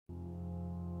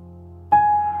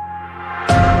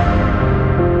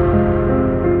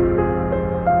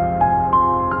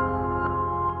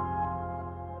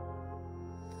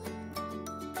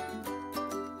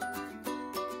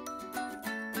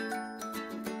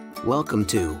Welcome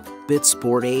to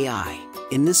BITSPORTS AI.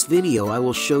 In this video I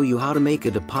will show you how to make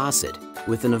a deposit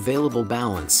with an available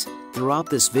balance.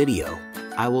 Throughout this video,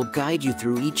 I will guide you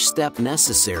through each step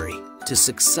necessary to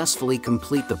successfully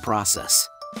complete the process.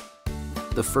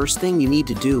 The first thing you need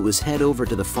to do is head over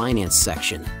to the Finance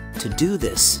section. To do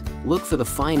this, look for the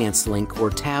Finance link or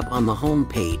tab on the home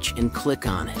page and click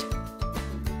on it.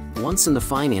 Once in the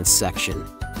Finance section,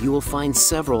 you will find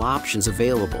several options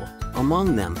available.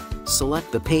 Among them,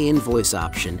 select the Pay Invoice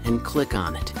option and click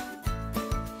on it.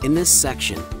 In this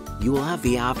section, you will have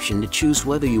the option to choose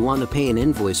whether you want to pay an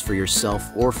invoice for yourself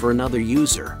or for another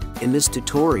user. In this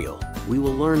tutorial, we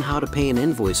will learn how to pay an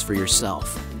invoice for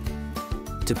yourself.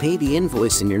 To pay the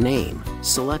invoice in your name,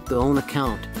 select the Own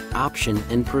Account option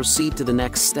and proceed to the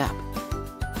next step.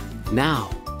 Now,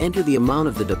 enter the amount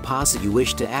of the deposit you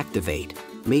wish to activate.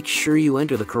 Make sure you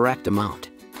enter the correct amount.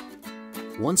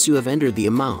 Once you have entered the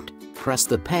amount, press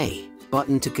the Pay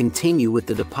button to continue with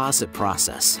the deposit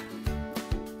process.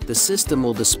 The system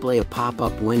will display a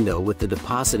pop-up window with the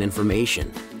deposit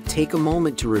information. Take a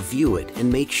moment to review it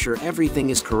and make sure everything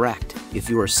is correct.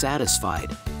 If you are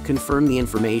satisfied, confirm the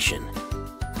information.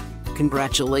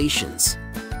 Congratulations!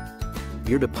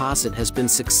 Your deposit has been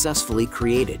successfully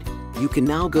created. You can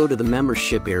now go to the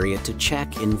membership area to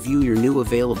check and view your new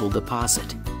available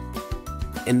deposit.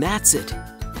 And that's it!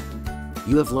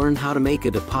 You have learned how to make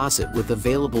a deposit with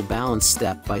available balance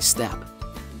step by step.